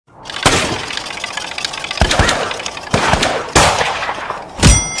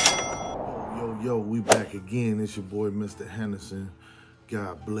back again. It's your boy, Mr. Henderson.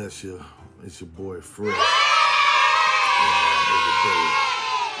 God bless you. It's your boy, Fresh. Every day,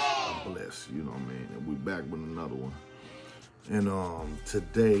 I bless, you know what I mean? And we back with another one. And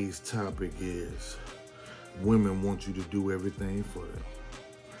today's topic is women want you to do everything for them.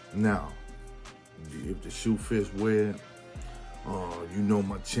 Now, if the shoe fits well, you know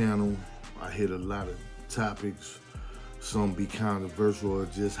my channel. I hit a lot of topics. Some be controversial or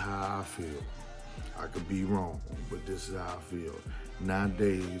just how I feel. I could be wrong, but this is how I feel.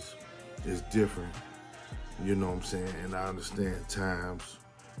 Nowadays, it's different. You know what I'm saying? And I understand times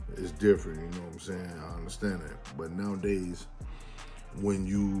is different, you know what I'm saying? I understand that. But nowadays, when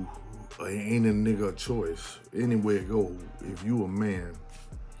you ain't a nigga a choice, anywhere it go, if you a man,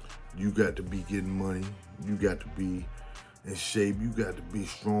 you got to be getting money. You got to be in shape. You got to be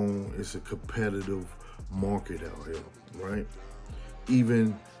strong. It's a competitive market out here, right?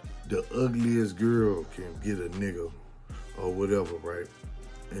 Even the ugliest girl can get a nigga or whatever, right?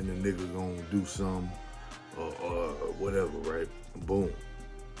 And the nigga gonna do something or whatever, right? Boom.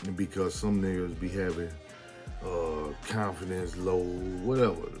 And because some niggas be having confidence low,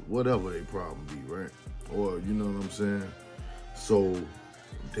 whatever they problem be, right? Or you know what I'm saying? So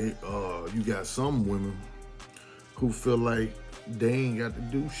they you got some women who feel like they ain't got to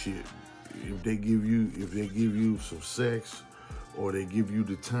do shit. If they give you some sex or they give you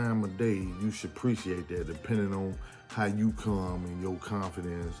the time of day, you should appreciate that depending on how you come and your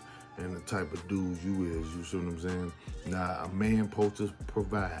confidence and the type of dude you is, you see what I'm saying? Now, a man supposed to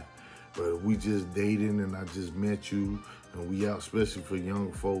provide, but if we just dating and I just met you and we out, especially for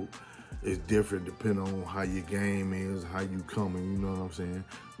young folk, it's different depending on how your game is, how you coming, you know what I'm saying?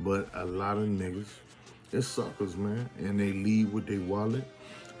 But a lot of niggas, it's suckers, man, and they leave with their wallet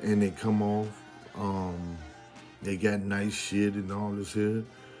and they come off, they got nice shit and all this here,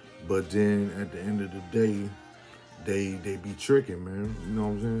 but then at the end of the day, they be tricking, man. You know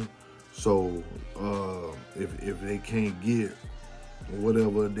what I'm saying? So if they can't get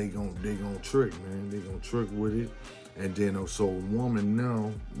whatever, they gon' trick, man. They gon' trick with it, and then so a woman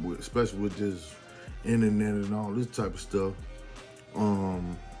now, especially with this internet and all this type of stuff,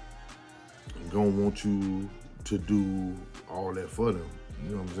 gonna want you to do all that for them.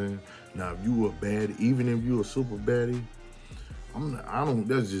 You know what I'm saying? Now, if you a baddie, even if you a super baddie,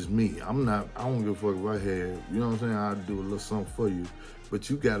 that's just me. I don't give a fuck if I had, you know what I'm saying? I'll do a little something for you, but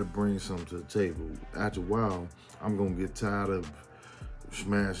you gotta bring something to the table. After a while, I'm gonna get tired of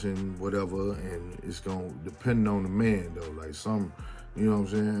smashing whatever, and it's gonna depend on the man though. Like some, you know what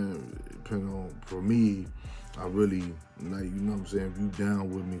I'm saying? Depending on, for me, I really, like, you know what I'm saying? If you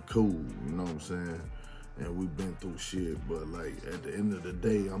down with me, cool, you know what I'm saying? And we've been through shit, but like at the end of the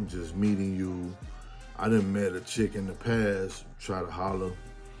day, I'm just meeting you. I done met a chick in the past, try to holler.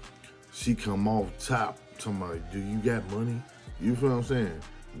 She come off top, talking about, do you got money? You feel what I'm saying?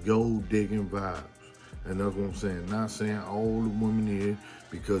 Gold digging vibes. And that's what I'm saying. Not saying all the women here,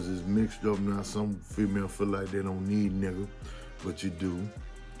 because it's mixed up now. Some female feel like they don't need nigga, but you do.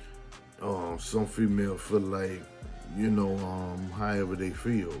 Some female feel like, you know, however they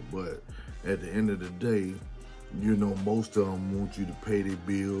feel. But at the end of the day, you know, most of them want you to pay their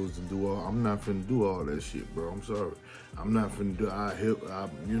bills and do all. I'm not finna do all that shit, bro. I'm sorry. I'm not finna do.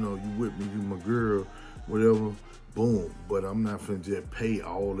 You know, you with me, you my girl, whatever. Boom. But I'm not finna just pay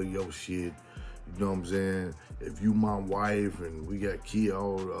all of your shit. You know what I'm saying? If you my wife and we got kids,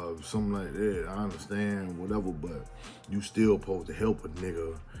 something like that, I understand, whatever. But you still supposed to help a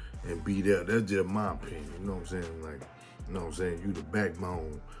nigga and be there. That's just my opinion. You know what I'm saying? Like, you know what I'm saying? You the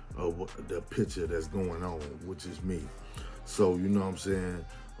backbone of the picture that's going on, which is me. So, you know what I'm saying?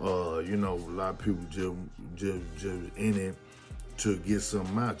 You know, a lot of people just in it to get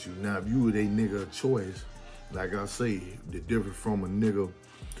something out you. Now, if you were a nigga of choice, like I say, the difference from a nigga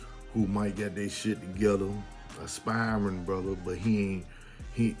who might get their shit together, aspiring brother, but he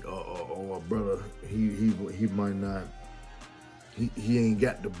or a brother, he might not, he ain't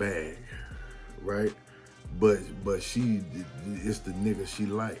got the bag, right? But she, it's the nigga she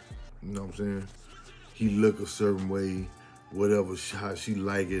like, you know what I'm saying? He look a certain way, whatever, how she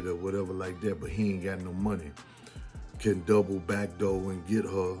like it or whatever like that, but he ain't got no money. Can double backdoor and get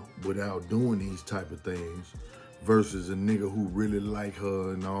her without doing these type of things, versus a nigga who really like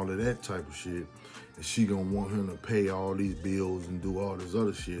her and all of that type of shit, and she gonna want him to pay all these bills and do all this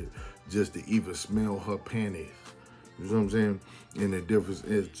other shit just to even smell her panties. You know what I'm saying? And the difference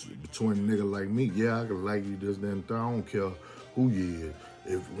is between a nigga like me, yeah, I can like you, this, that, and that. I don't care who you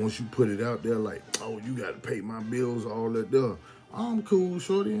is. If once you put it out there like, oh, you gotta pay my bills, all that there, I'm cool,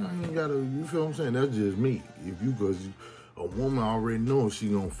 shorty. I ain't gotta, you feel what I'm saying? That's just me. If you, cause A woman already knows she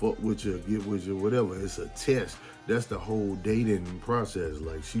gonna fuck with you, or get with you, whatever. It's a test. That's the whole dating process.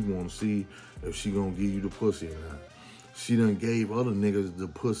 Like, she wanna see if she gonna give you the pussy or not. She done gave other niggas the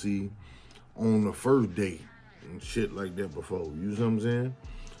pussy on the first date and shit like that before. You see what I'm saying?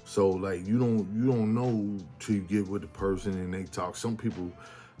 So like, you don't know till you get with the person and they talk. Some people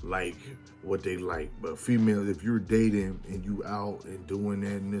like what they like, but females, if you're dating and you out and doing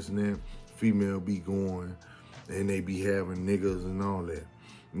that and this and that, female be going and they be having niggas and all that.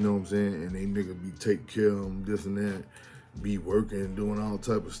 You know what I'm saying? And they niggas be taking care of them, this and that, be working, doing all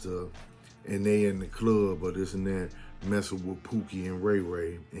type of stuff. And they in the club or this and that, messing with Pookie and Ray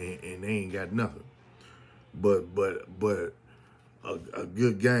Ray, and they ain't got nothing. But a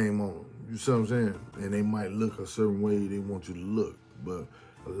good game on them. You see what I'm saying? And they might look a certain way they want you to look. But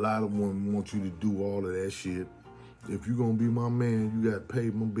a lot of women want you to do all of that shit. If you gonna be my man, you gotta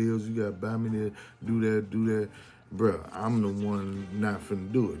pay my bills, you gotta buy me that, do that. Bruh, I'm the one not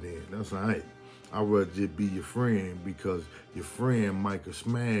finna do it then. That's all right. I'd rather just be your friend, because your friend might could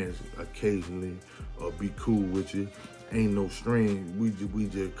smash occasionally or be cool with you. Ain't no string. We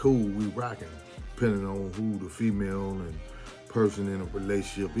just cool. We rocking, depending on who the female and person in a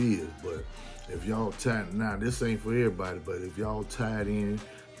relationship is. But if y'all tied, now this ain't for everybody, but if y'all tied in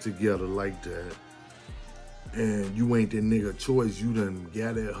together like that, and you ain't that nigga choice, you done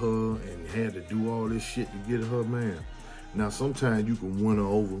got at her and had to do all this shit to get her, man. Now sometimes you can win her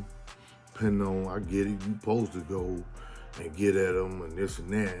over, depending on, I get it, you supposed to go and get at them and this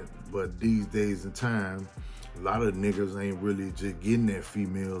and that. But these days and time, a lot of niggas ain't really just getting that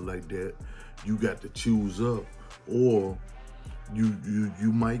female like that. You got to choose up, or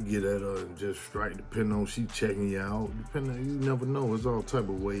you might get at her and just strike, depending on she checking you out. Depending on, you never know. It's all type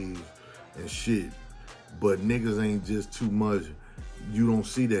of ways and shit. But niggas ain't just too much. You don't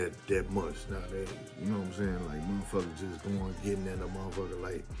see that much nowadays. You know what I'm saying? Like, motherfuckers just going getting at a motherfucker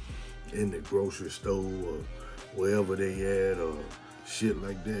like in the grocery store or wherever they at or shit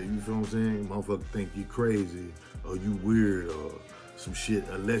like that. You feel what I'm saying? Motherfucker think you crazy or you weird or some shit,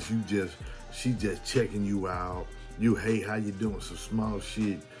 unless she just checking you out. You, hey, how you doing? Some small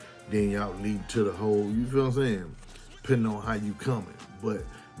shit. Then y'all lead to the whole, you feel what I'm saying? Depending on how you coming. But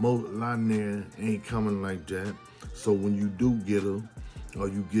a lot of there ain't coming like that. So when you do get her, or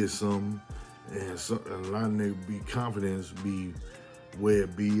you get something, and a lot of niggas be confidence be where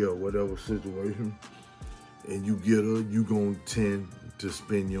it be or whatever situation, and you get her, you gonna tend to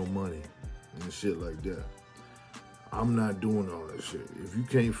spend your money and shit like that. I'm not doing all that shit. If you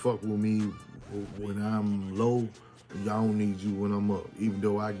can't fuck with me when I'm low, I don't need you when I'm up. Even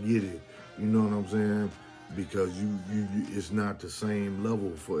though I get it, you know what I'm saying? Because you it's not the same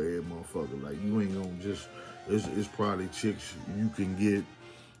level for every motherfucker. Like, you ain't gonna just, it's probably chicks you can get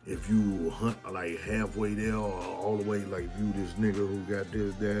if you hunt like halfway there or all the way, like, you this nigga who got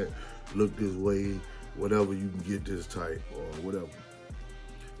this, that, look this way, whatever, you can get this type or whatever.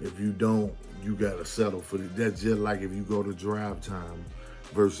 If you don't, you gotta settle for it. That's just like if you go to Drive Time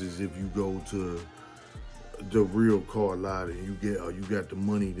versus if you go to the real car lot and you got the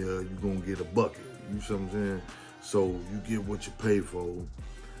money there, you gonna get a bucket. You see what I'm saying? So you get what you pay for,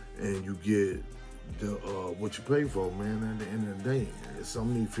 and you get the what you pay for, man. At the end of the day,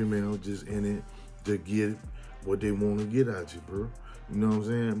 some of these females just in it to get what they want to get out you, bro. You know what I'm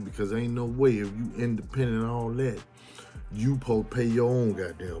saying? Because ain't no way, if you independent and all that, you supposed to pay your own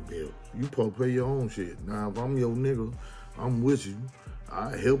goddamn bills. You supposed to pay your own shit. Now, if I'm your nigga, I'm with you.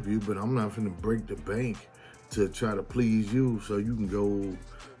 I help you, but I'm not finna break the bank to try to please you so you can go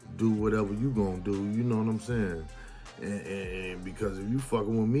do whatever you gonna do. You know what I'm saying? And because if you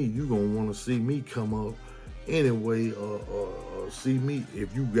fucking with me, you gonna want to see me come up anyway, or see me.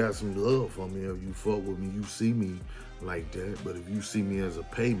 If you got some love for me, if you fuck with me, you see me like that. But if you see me as a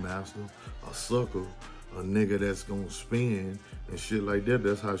paymaster, a sucker, a nigga that's gonna spend and shit like that,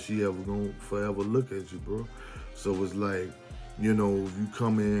 that's how she ever gonna forever look at you, bro. So it's like, you know, if you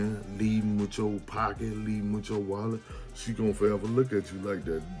come in leading with your pocket, leading with your wallet, she gonna forever look at you like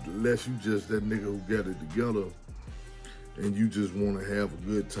that. Unless you just that nigga who got it together and you just wanna have a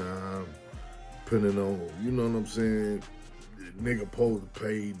good time, depending on, you know what I'm saying? Nigga supposed to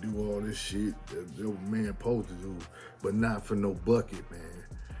pay, do all this shit that your man supposed to do, but not for no bucket, man.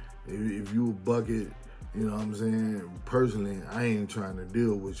 If you a bucket, you know what I'm saying? Personally, I ain't trying to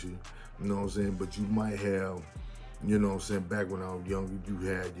deal with you, you know what I'm saying? But you might have, you know what I'm saying, back when I was younger, you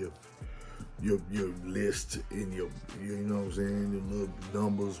had your list in your, you know what I'm saying, your little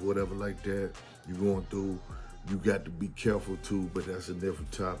numbers, whatever like that. You going through, you got to be careful too, but that's a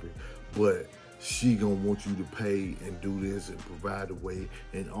different topic. But she gonna want you to pay and do this and provide the way,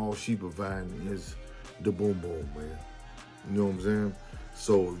 and all she providing is the boom boom, man. You know what I'm saying?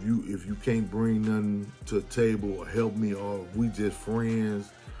 So if you can't bring nothing to the table or help me, or we just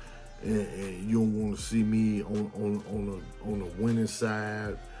friends, and you don't want to see me on the winning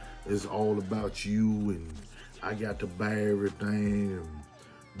side, it's all about you and I got to buy everything, and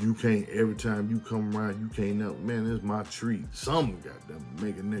you can't, every time you come around, you can't know, man, it's my treat. Something got to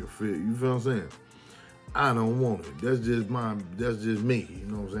make a nigga feel, you feel what I'm saying? I don't want it. That's just me. You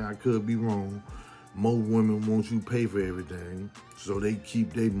know what I'm saying? I could be wrong. Most women want you to pay for everything, so they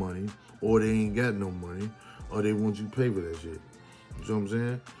keep their money, or they ain't got no money, or they want you to pay for that shit. You know what I'm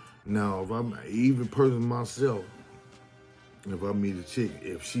saying? Now, if I'm even person myself, if I meet a chick,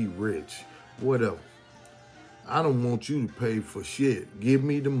 if she rich, whatever, I don't want you to pay for shit. Give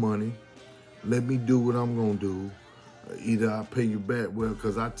me the money. Let me do what I'm gonna do. Either I pay you back well,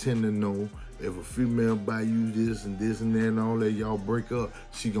 because I tend to know if a female buy you this and that and all that, y'all break up,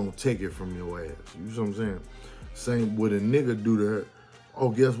 she gonna take it from your ass. You know what I'm saying? Same with a nigga do that. Oh,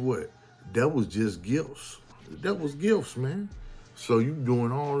 guess what? That was just gifts. That was gifts, man. So you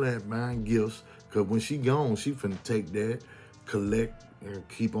doing all that, man, gifts, because when she gone, she finna take that, collect, and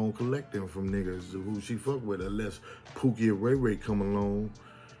keep on collecting from niggas who she fuck with, unless Pookie and Ray Ray come along,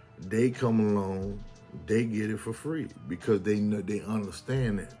 they get it for free, because they know, they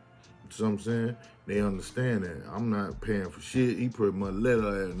understand that. You know what I'm saying? They understand that. I'm not paying for shit. He pretty much let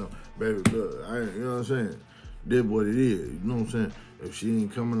her ass know, baby, look, you know what I'm saying? This what it is, you know what I'm saying? If she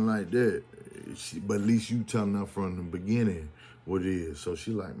ain't coming like that, but at least you telling her from the beginning what it is. So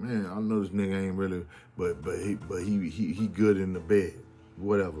she like, man, I know this nigga ain't really, but he good in the bed,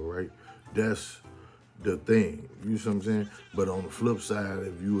 whatever, right? That's the thing, you know what I'm saying? But on the flip side,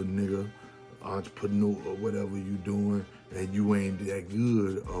 if you a nigga, entrepreneur or whatever you doing, and you ain't that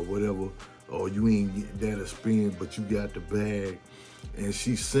good or whatever, or you ain't get that experience, but you got the bag, and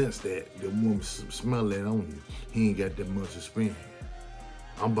she sensed that, the woman smell that on you, he ain't got that much experience.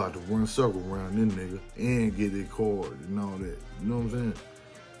 I'm about to run circle around this nigga and get it card and all that. You know what I'm saying?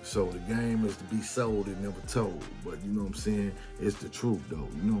 So the game is to be sold and never told. But you know what I'm saying? It's the truth though.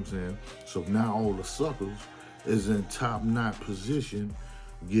 You know what I'm saying? So now all the suckers is in top-notch position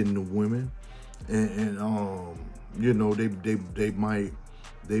getting the women. And you know, they might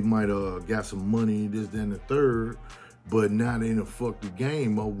got some money, this, that, and the third, but now they done fucked the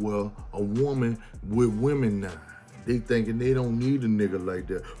game up. Well, a woman with women now. They thinking they don't need a nigga like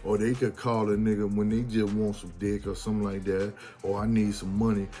that. Or they could call a nigga when they just want some dick or something like that. Or I need some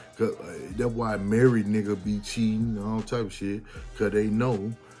money. Cause, that's why married nigga be cheating and all type of shit. Cause they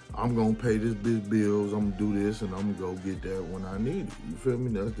know I'm gonna pay this bitch bills, I'm gonna do this, and I'm gonna go get that when I need it. You feel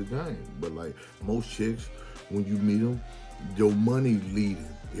me? That's the game. But like most chicks, when you meet them, your money leading.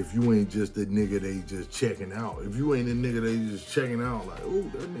 If you ain't just the nigga they just checking out. If you ain't the nigga they just checking out, like, oh,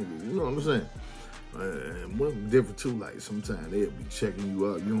 that nigga, you know what I'm saying? And women different too, like sometimes they'll be checking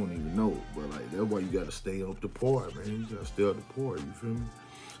you out, you don't even know it. But like that's why you gotta stay up the part, man. You gotta stay up the part, you feel me?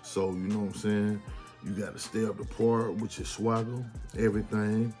 So you know what I'm saying? You gotta stay up the part with your swagger,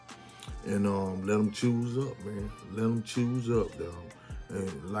 everything. And let them choose up, man. Let them choose up, dog.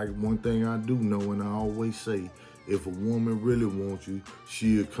 And like one thing I do know, and I always say, if a woman really wants you,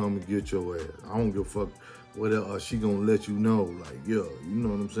 she'll come and get your ass. I don't give a fuck whatever, she gonna let you know, like, yeah, you know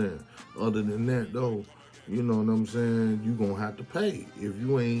what I'm saying? Other than that, though, you know what I'm saying? You gonna have to pay. If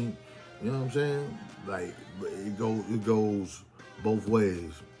you ain't, you know what I'm saying? Like, it goes both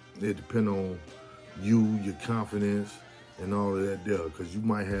ways. It depends on you, your confidence, and all of that there. Because you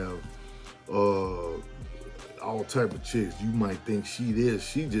might have all type of chicks. You might think she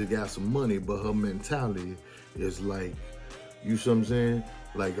just got some money, but her mentality is like, you see what I'm saying?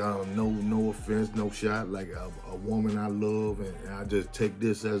 Like, no offense, no shot. Like a woman I love, and I just take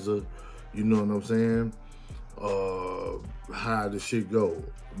this as a, you know what I'm saying? How the shit go?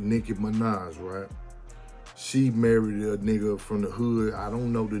 Nicki Minaj, right? She married a nigga from the hood. I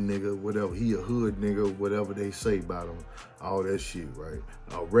don't know the nigga, whatever. He a hood nigga, whatever they say about him. All that shit, right?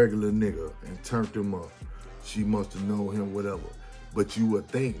 A regular nigga, and turned him up. She must have known him, whatever. But you would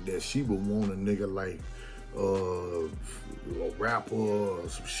think that she would want a nigga like a rapper or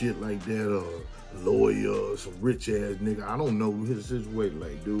some shit like that, or a lawyer or some rich ass nigga. I don't know his situation.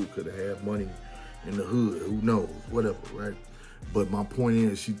 Like, dude could have had money in the hood. Who knows? Whatever, right? But my point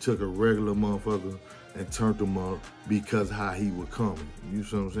is, she took a regular motherfucker and turned him up because how he was coming. You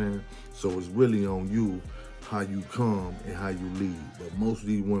see what I'm saying? So it's really on you how you come and how you lead. But most of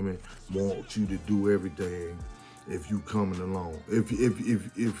these women want you to do everything if you coming along. If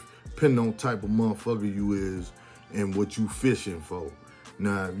depending on type of motherfucker you is and what you fishing for.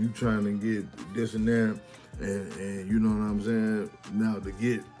 Now, if you trying to get this and that, and you know what I'm saying, now to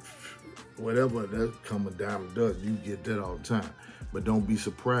get whatever that's coming down the dust, you get that all the time. But don't be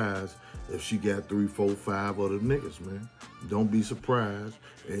surprised if she got 3, 4, 5 other niggas, man. Don't be surprised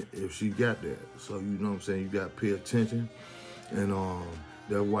if she got that. So you know what I'm saying? You got to pay attention, and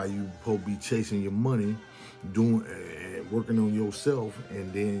that's why you supposed to be chasing your money, doing and working on yourself,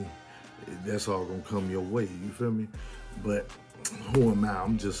 and then that's all gonna come your way. You feel me? But who am I?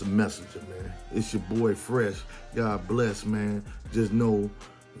 I'm just a messenger, man. It's your boy Fresh. God bless, man. Just know,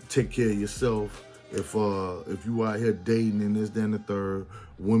 take care of yourself. If you out here dating and this, that, and the third,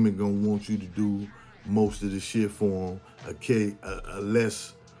 women gonna want you to do most of the shit for them. Okay,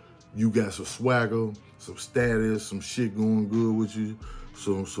 unless you got some swagger, some status, some shit going good with you,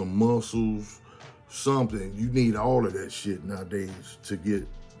 some muscles, something. You need all of that shit nowadays to get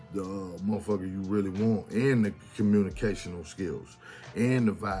the motherfucker you really want, and the communicational skills, and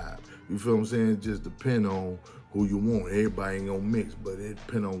the vibe. You feel what I'm saying? It just depend on who you want. Everybody ain't gonna mix, but it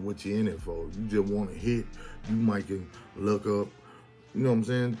depend on what you're in it for. You just want to hit, you might can look up, you know what I'm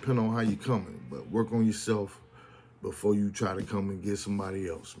saying? Depend on how you coming, but work on yourself before you try to come and get somebody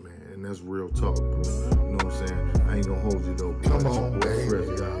else, man. And that's real talk, bro. You know what I'm saying? I ain't gonna hold you though. Come on, baby.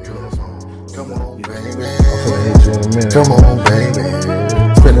 Come on, baby. I'm gonna hit you in a minute. Come on, baby.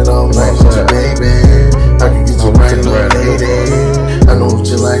 Spend it all night with you, baby. I can get you right, little lady. I know what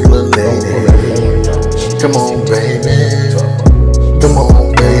you like, little lady. Come on, baby.